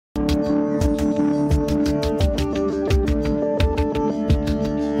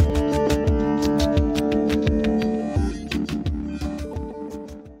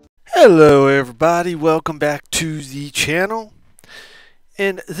Hello everybody, welcome back to the channel.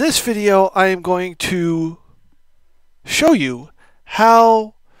 In this video I am going to show you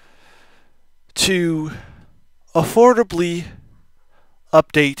how to affordably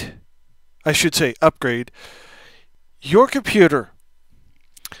upgrade your computer.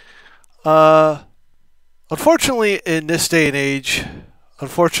 Unfortunately in this day and age,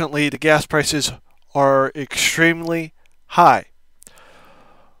 the gas prices are extremely high,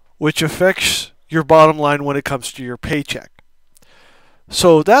 which affects your bottom line when it comes to your paycheck.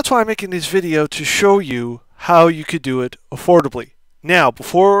 So that's why I'm making this video, to show you how you could do it affordably. Now,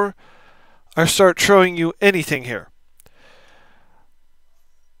 before I start showing you anything here,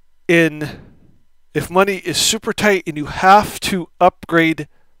 if money is super tight and you have to upgrade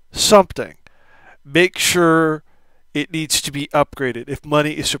something, make sure it needs to be upgraded if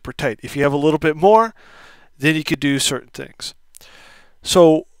money is super tight. If you have a little bit more, then you could do certain things.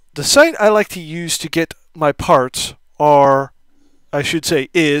 So the site I like to use to get my parts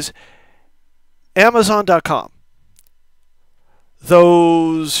is Amazon.com.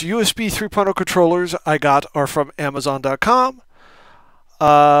 Those USB 3.0 controllers I got are from Amazon.com.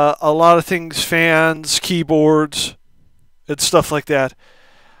 A lot of things, fans, keyboards, and stuff like that.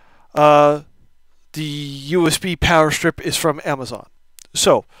 The USB power strip is from Amazon.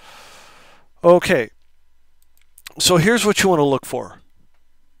 So, okay. So here's what you want to look for.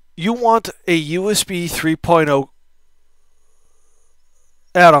 You want a USB 3.0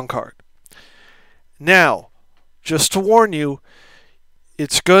 add-on card. Now, just to warn you, your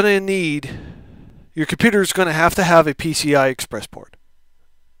computer is going to have a PCI Express port.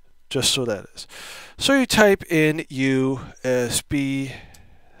 Just so that is. So you type in USB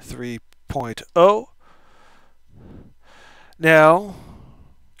 3.0. Now,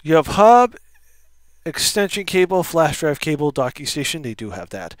 you have hub, extension cable, flash drive cable, docking station. They do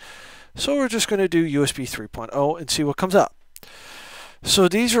have that. So we're just going to do USB 3.0 and see what comes up. So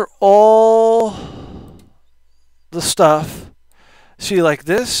these are all the stuff. See, like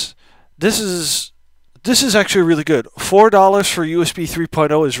this is actually really good. $4 for USB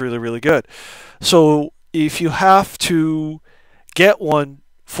 3.0 is really, really good. So if you have to get one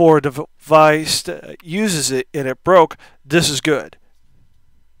for a device that uses it and it broke, this is good.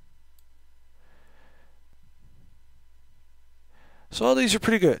 So all these are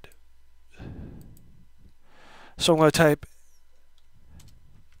pretty good. So I'm going to type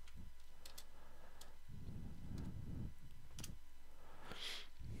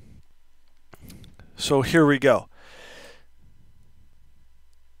So here we go.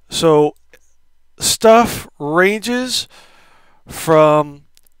 So stuff ranges from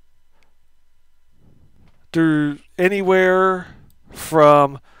anywhere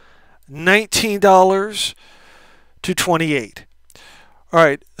from $19 to $28. All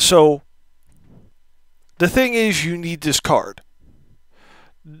right, so the thing is, you need this card.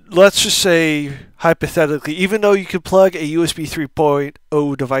 Let's just say, hypothetically, even though you could plug a USB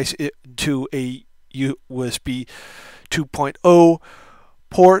 3.0 device into a USB 2.0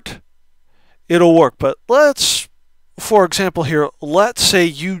 port, it'll work. But for example here, let's say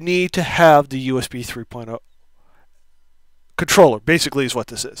you need to have the USB 3.0 controller, basically is what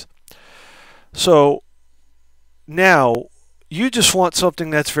this is. So now, you just want something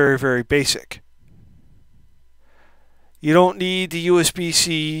that's very, very basic. You don't need the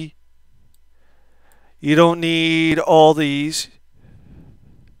USB-C. You don't need all these.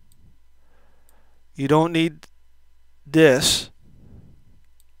 You don't need this.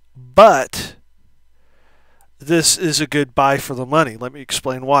 But this is a good buy for the money. Let me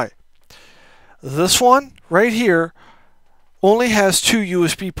explain why. This one right here only has 2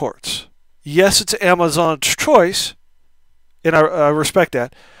 USB ports. Yes, it's Amazon's choice, and I respect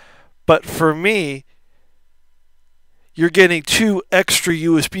that. But for me, you're getting 2 extra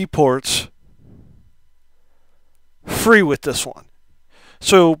USB ports free with this one.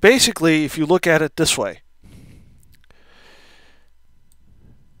 So basically, if you look at it this way,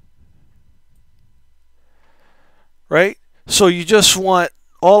 right? So you just want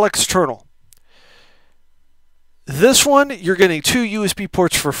all external. This one, you're getting 2 USB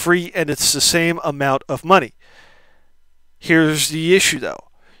ports for free, and it's the same amount of money. Here's the issue, though.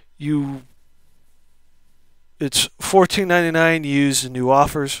 It's $14.99. Use the new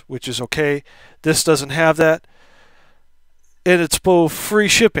offers, which is okay. This doesn't have that. And it's both free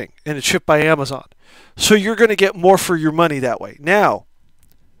shipping, and it's shipped by Amazon. So you're going to get more for your money that way. Now,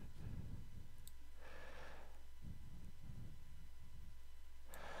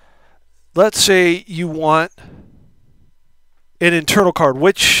 let's say you want an internal card,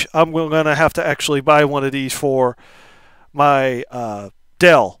 which I'm going to have to actually buy one of these for my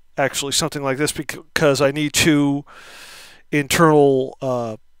Dell actually something like this because I need two internal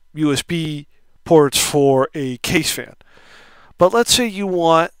USB ports for a case fan. But let's say you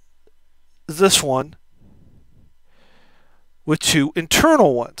want this one with two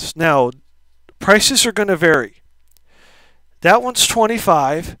internal ones. Now, prices are going to vary. That one's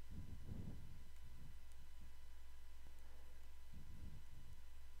 $25.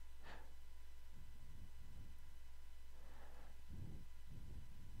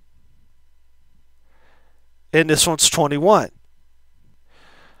 And this one's $21.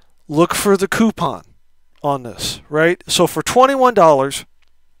 Look for the coupon on this, right? So for $21,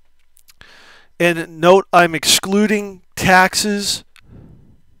 and note I'm excluding taxes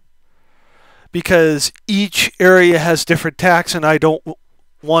because each area has different tax and I don't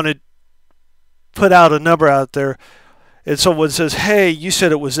want to put out a number out there and someone says, hey, you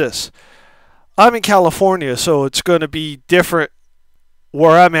said it was this. I'm in California, so it's going to be different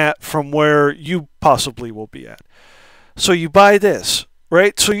where I'm at from where you possibly will be at. So you buy this,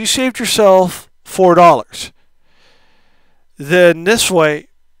 right? So you saved yourself $4. Then this way,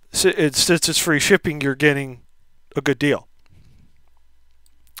 since it's free shipping, you're getting a good deal.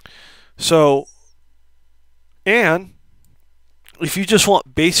 So, and if you just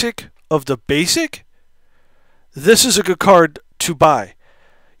want basic of the basic, this is a good card to buy.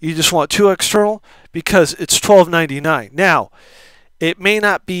 You just want two external because it's $12.99. Now, it may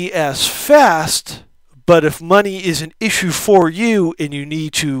not be as fast, but if money is an issue for you and you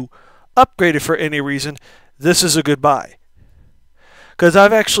need to upgrade it for any reason, this is a good buy. Because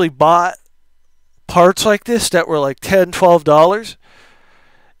I've actually bought parts like this that were like $10, $12,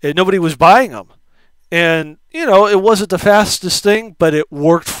 and nobody was buying them. And, you know, it wasn't the fastest thing, but it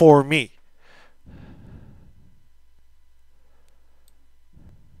worked for me.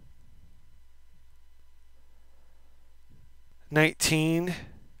 $19,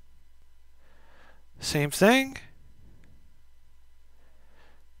 same thing.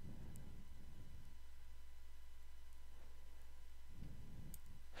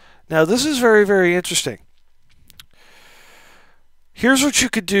 Now this is very, very interesting. Here's what you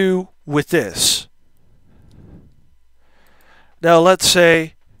could do with this. Now let's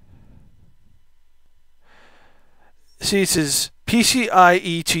say, see it says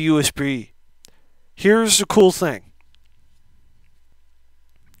PCIe to USB. Here's the cool thing.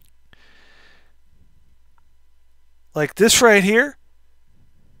 Like this right here,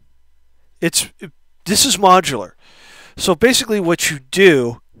 this is modular. So basically what you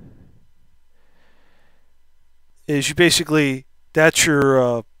do is you basically, that's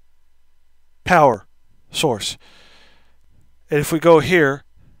your power source. And if we go here,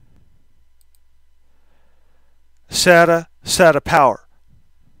 SATA power.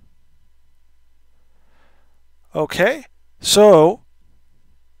 Okay, so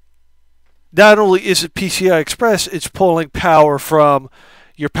not only is it PCI Express, it's pulling power from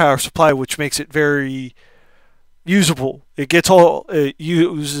your power supply, which makes it very usable. It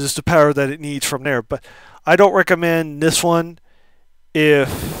uses the power that it needs from there. But I don't recommend this one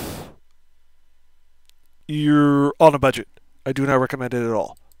if you're on a budget. I do not recommend it at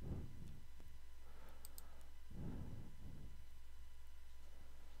all.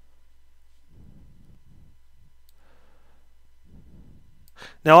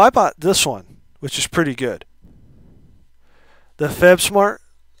 Now I bought this one, which is pretty good. The FebSmart,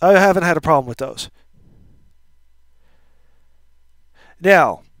 I haven't had a problem with those.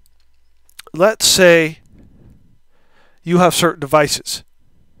 Now, let's say you have certain devices.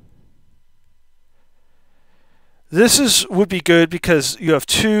 This would be good because you have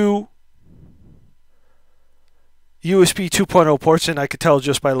two USB 2.0 ports, and I could tell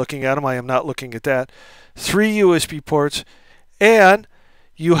just by looking at them. I am not looking at that. 3 USB ports, and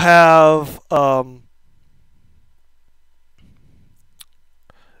you have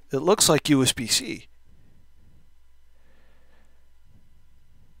it looks like USB-C.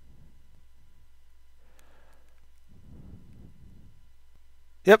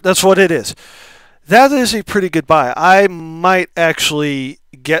 Yep, that's what it is. That is a pretty good buy. I might actually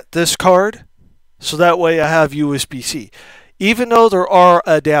get this card so that way I have USB-C. Even though there are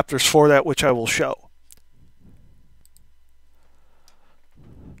adapters for that, which I will show.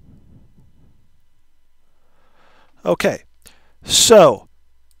 Okay, so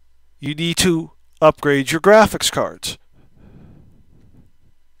you need to upgrade your graphics cards.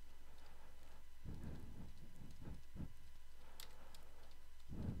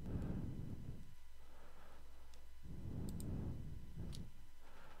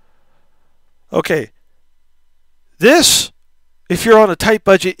 Okay, this, if you're on a tight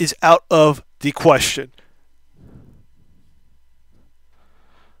budget, is out of the question.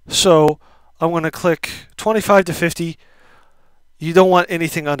 So I'm going to click 25 to 50. You don't want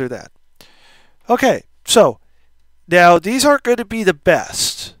anything under that. Okay, so now these aren't going to be the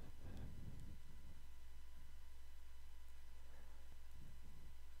best.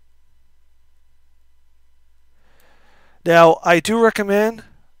 Now, I do recommend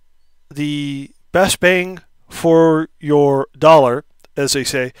the best bang for your dollar, as they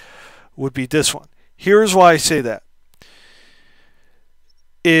say, would be this one. Here's why I say that.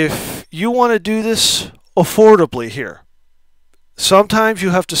 If you want to do this affordably here, sometimes you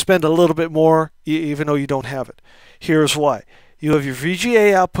have to spend a little bit more even though you don't have it. Here's why. You have your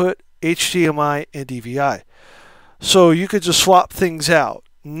VGA output, HDMI, and DVI. So you could just swap things out.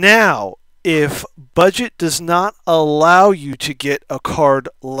 Now, if budget does not allow you to get a card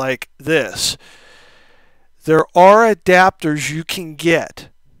like this, there are adapters you can get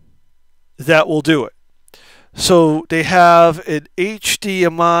that will do it. So they have an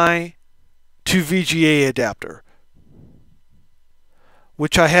HDMI to VGA adapter,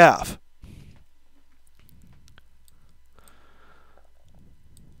 which I have.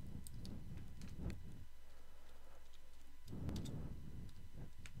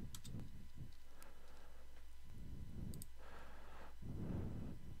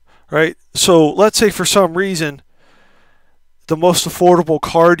 Right? So let's say for some reason the most affordable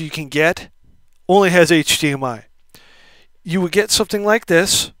card you can get only has HDMI. You would get something like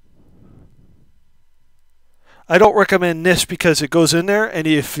this. I don't recommend this because it goes in there, and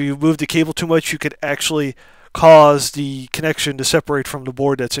if you move the cable too much, you could actually cause the connection to separate from the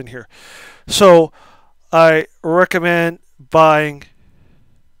board that's in here. So I recommend buying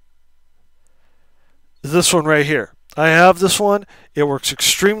this one right here. I have this one. It works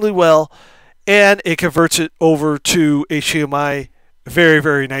extremely well, and it converts it over to HDMI very,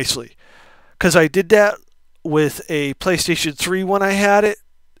 very nicely. Because I did that with a PlayStation 3 when I had it,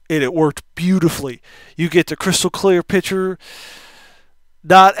 and it worked beautifully. You get the crystal clear picture,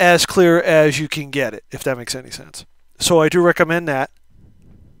 not as clear as you can get it, if that makes any sense. So I do recommend that.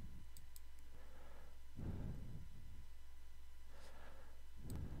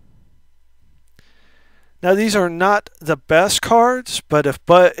 Now these are not the best cards, but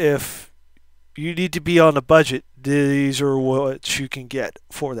if you need to be on a budget, these are what you can get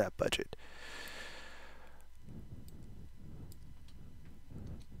for that budget.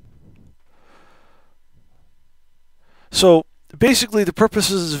 So basically the purpose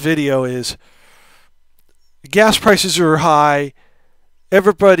of this video is gas prices are high.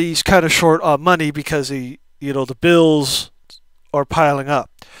 Everybody's kind of short on money because the bills are piling up.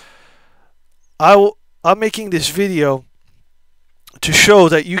 I'm making this video to show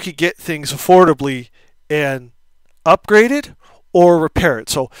that you could get things affordably and upgrade it or repair it.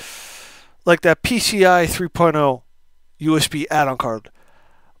 So like that PCI 3.0 USB add-on card.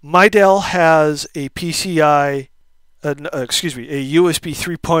 My Dell has a PCI, a USB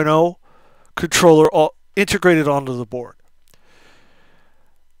 3.0 controller integrated onto the board.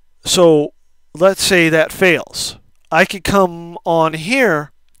 So let's say that fails. I could come on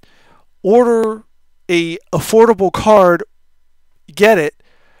here, order a affordable card, get it,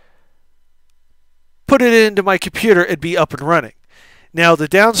 put it into my computer, and be up and running. Now the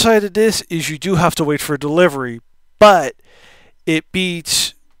downside of this is you do have to wait for delivery, but it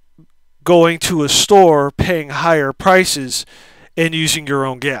beats going to a store, paying higher prices, and using your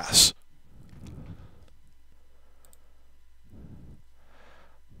own gas.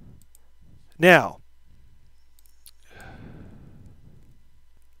 Now,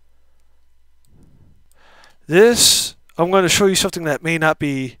 I'm going to show you something that may not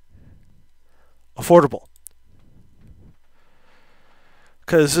be affordable.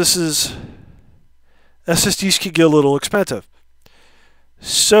 Because SSDs can get a little expensive.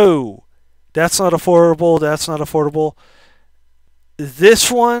 So, that's not affordable, that's not affordable. This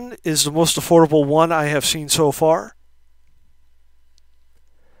one is the most affordable one I have seen so far.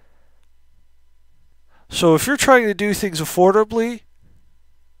 So if you're trying to do things affordably,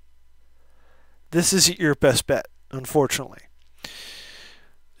 this isn't your best bet, unfortunately.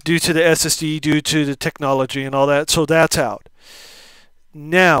 Due to the SSD, due to the technology and all that, so that's out.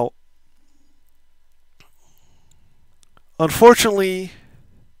 Now, unfortunately,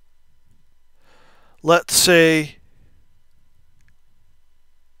 let's say,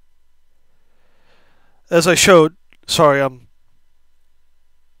 as I showed, sorry, I'm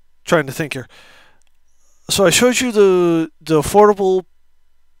trying to think here. So I showed you the affordable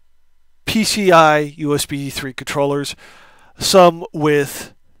PCI USB 3 controllers, some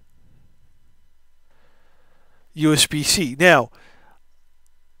with USB-C. Now,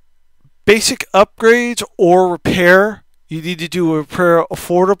 basic upgrades or repair You need to do a repair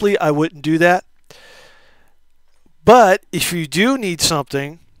affordably. I wouldn't do that. But if you do need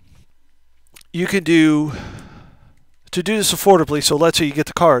something, you can do, to do this affordably, so let's say you get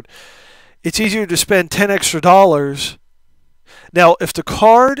the card, it's easier to spend $10 extra. Now, if the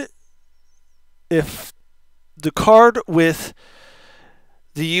card with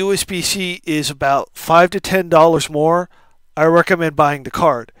the USB-C is about $5 to $10 more, I recommend buying the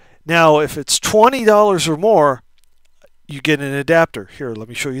card. Now, if it's $20 or more, you get an adapter. Here, let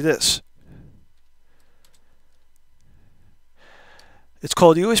me show you this. It's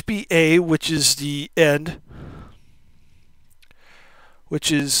called USB-A, which is the end, which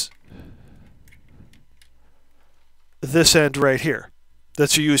is this end right here.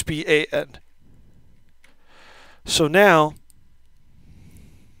 That's a USB-A end. So now,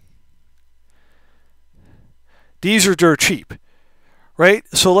 these are dirt cheap, right?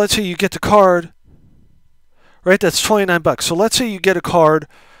 So let's say you get the card, right? That's 29 bucks. So let's say you get a card,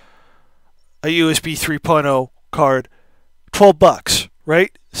 a USB 3.0 card, 12 bucks,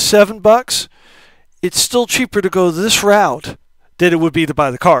 right? 7 bucks. It's still cheaper to go this route than it would be to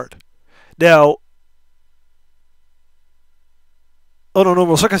buy the card. Now, under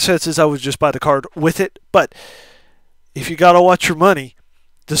normal circumstances, I would just buy the card with it. But if you got to watch your money,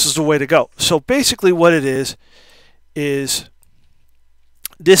 this is the way to go. So basically what it is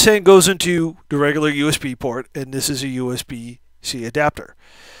this end goes into the regular USB port, and this is a USB-C adapter.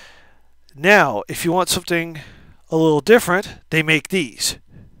 Now, if you want something a little different, they make these.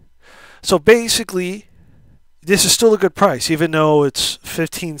 So basically, this is still a good price, even though it's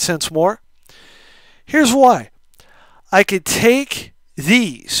 15 cents more. Here's why. I could take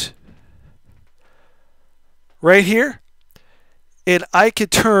these right here, and I could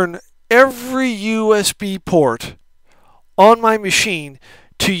turn every USB port on my machine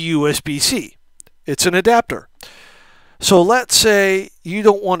to USB-C. It's an adapter. So let's say you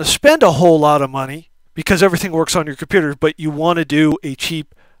don't want to spend a whole lot of money because everything works on your computer, but you want to do a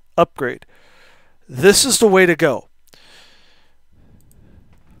cheap upgrade. This is the way to go.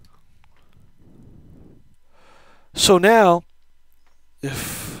 So now, they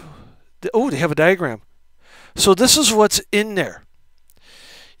have a diagram. So this is what's in there.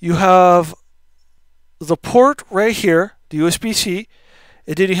 You have the port right here, the USB-C,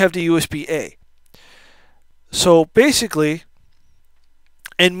 and then you have the USB-A. So basically,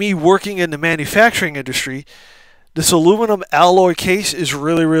 and me working in the manufacturing industry, this aluminum alloy case is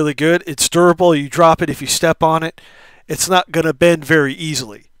really, really good. It's durable. You drop it if you step on it. It's not going to bend very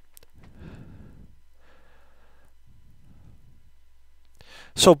easily.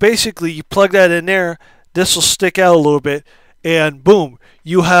 So basically, you plug that in there, this will stick out a little bit, and boom,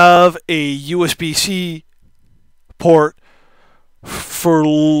 you have a USB-C port for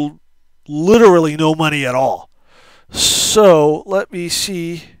literally no money at all. So let me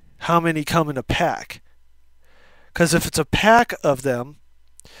see how many come in a pack. Because if it's a pack of them,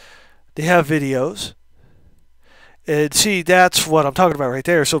 they have videos. And see, that's what I'm talking about right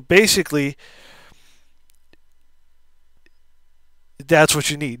there. So basically, that's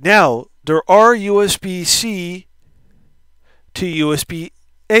what you need. Now, there are USB-C to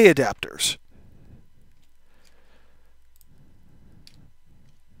USB-A adapters.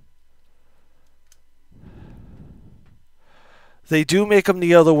 They do make them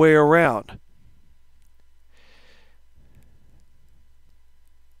the other way around.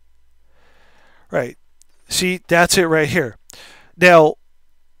 Right. See, that's it right here. Now,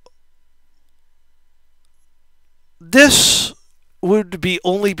 this would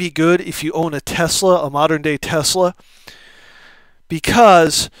only be good if you own a Tesla, a modern day Tesla,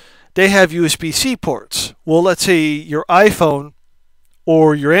 because they have USB-C ports. Well, let's say your iPhone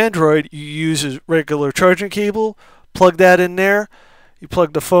or your Android, you use a regular charging cable, plug that in there, you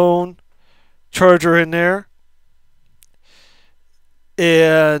plug the phone charger in there,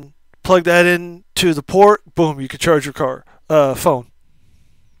 and plug that into the port, boom, you can charge your phone.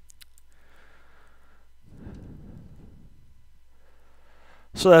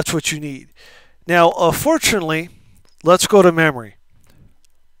 So that's what you need. Now, fortunately, let's go to memory.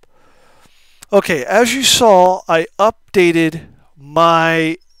 Okay, as you saw, I updated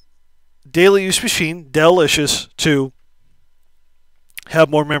my daily use machine, Delicious, to have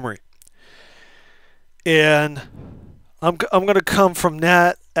more memory. And I'm going to come from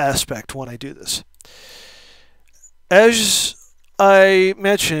that aspect when I do this. As I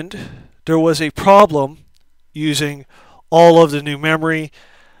mentioned, there was a problem using all of the new memory.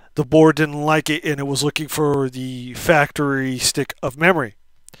 The board didn't like it, and it was looking for the factory stick of memory.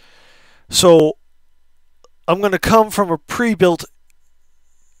 So I'm going to come from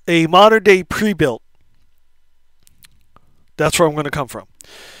a modern day pre-built That's where I'm going to come from.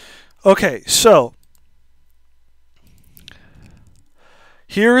 Okay, so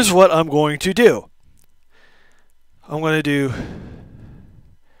here's what I'm going to do. I'm going to do,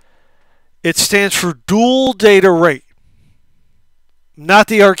 it stands for dual data rate, not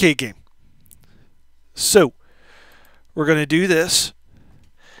the arcade game. So we're going to do this.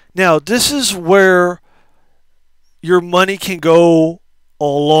 Now, this is where your money can go a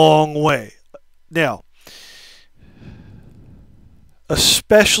long way. Now,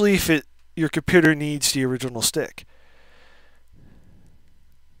 especially if your computer needs the original stick.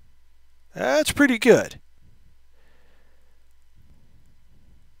 That's pretty good.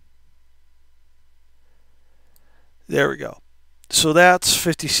 There we go. So that's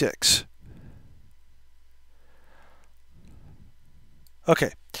 56.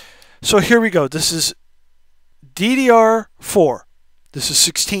 Okay, so here we go. This is DDR4. This is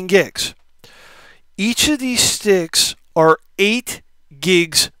 16 gigs. Each of these sticks are 8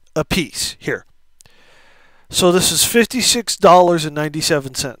 gigs a piece here. So this is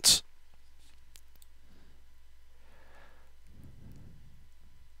 $56.97.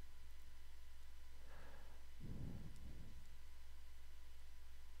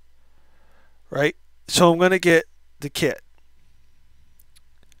 Right? So I'm going to get the kit.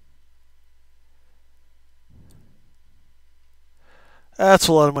 That's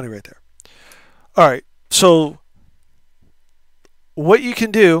a lot of money right there. All right, so what you can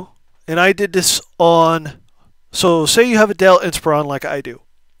do, and I did this on, so say you have a Dell Inspiron like I do.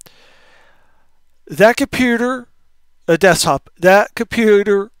 That computer, a desktop, that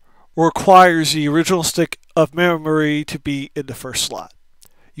computer requires the original stick of memory to be in the first slot.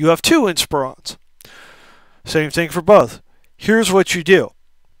 You have 2 Inspirons. Same thing for both. Here's what you do.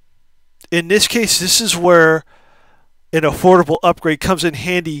 In this case, this is where an affordable upgrade comes in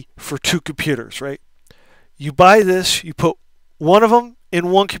handy for 2 computers, right? You buy this, you put one of them in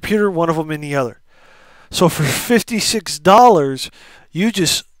one computer, one of them in the other. So for $56, you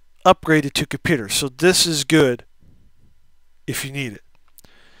just upgraded 2 computers. So this is good if you need it.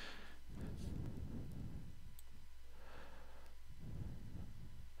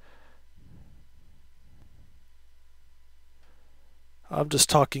 I'm just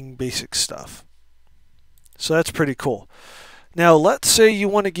talking basic stuff. So that's pretty cool. Now let's say you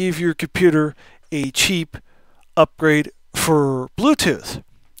want to give your computer a cheap upgrade for Bluetooth.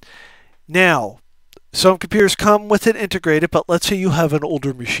 Now, some computers come with it integrated, but let's say you have an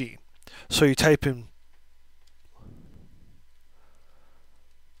older machine. So you type in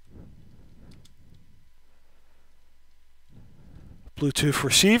Bluetooth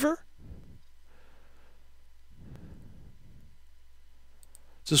receiver.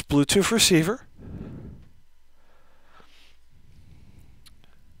 This Bluetooth receiver.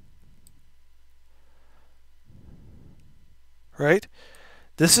 Right?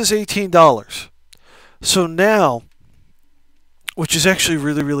 This is $18. So now, which is actually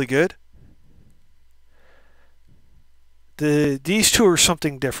really, really good, these two are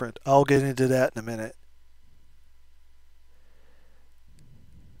something different. I'll get into that in a minute.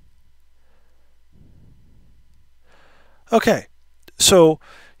 Okay, so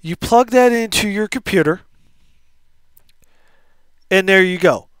you plug that into your computer, and there you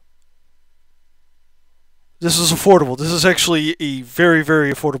go. This is affordable. This is actually a very,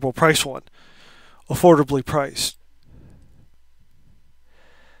 very affordable price one. Affordably priced.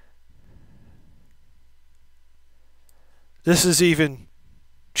 This is even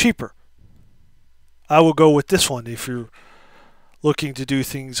cheaper. I will go with this one if you're looking to do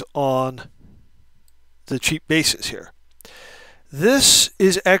things on the cheap basis here. This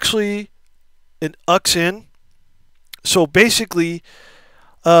is actually an UX-in. So basically,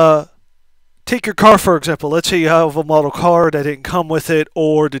 take your car, for example. Let's say you have a model car that didn't come with it,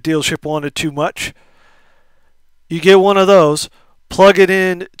 or the dealership wanted too much. You get one of those, plug it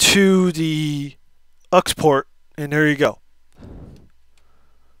in to the UX port, and there you go.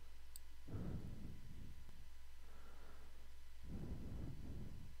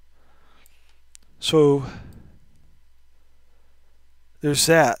 So there's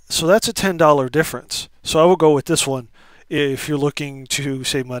that. So that's a $10 difference. So I will go with this one if you're looking to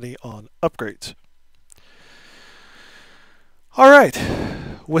save money on upgrades. Alright,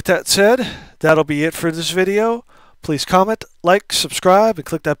 with that said, that'll be it for this video. Please comment, like, subscribe, and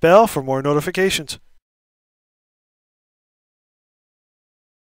click that bell for more notifications.